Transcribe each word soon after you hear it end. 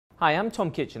Hi, I'm Tom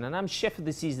Kitchen and I'm chef of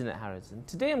the season at Harrods, and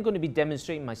today I'm going to be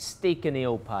demonstrating my steak and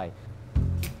ale pie.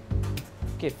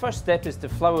 Okay, first step is to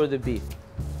flour the beef.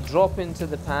 Drop into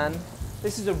the pan.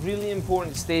 This is a really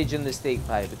important stage in the steak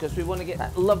pie because we want to get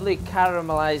that lovely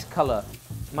caramelized colour.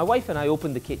 My wife and I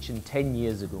opened the kitchen 10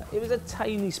 years ago. It was a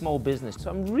tiny small business,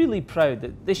 so I'm really proud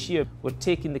that this year we're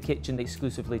taking the kitchen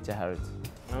exclusively to Harrods.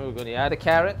 Now we're going to add a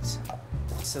carrot,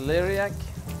 celeriac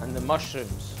and the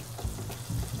mushrooms.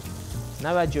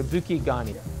 Now add your bouquet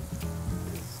garni.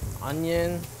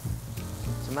 Onion,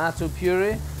 tomato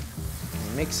puree,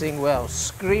 mixing well,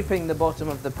 scraping the bottom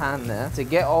of the pan there to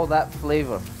get all that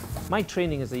flavour. My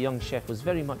training as a young chef was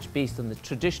very much based on the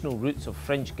traditional roots of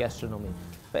French gastronomy.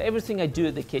 But everything I do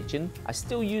at the kitchen, I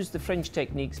still use the French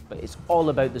techniques, but it's all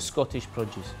about the Scottish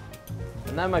produce.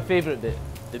 And now my favourite bit,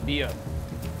 the beer.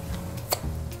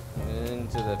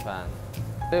 Into the pan.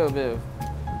 A little bit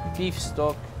of beef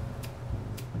stock.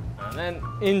 And then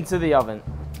into the oven.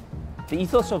 The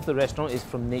ethos of the restaurant is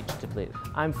from nature to plate.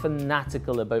 I'm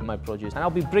fanatical about my produce, and I'll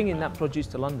be bringing that produce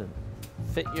to London.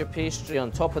 Fit your pastry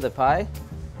on top of the pie.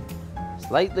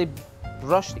 Slightly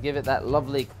brush to give it that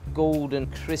lovely golden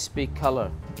crispy colour.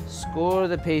 Score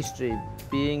the pastry,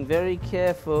 being very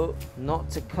careful not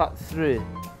to cut through.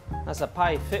 That's a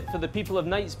pie fit for the people of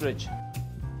Knightsbridge.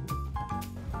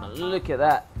 And look at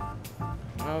that.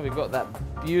 Now we've got that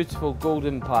beautiful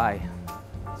golden pie.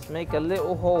 Let's make a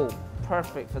little hole,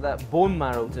 perfect for that bone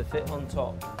marrow to fit on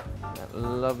top. That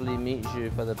lovely meat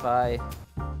jus for the pie.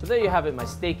 So there you have it, my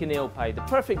steak and ale pie, the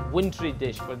perfect wintry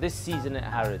dish for this season at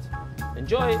Harrods.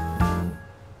 Enjoy!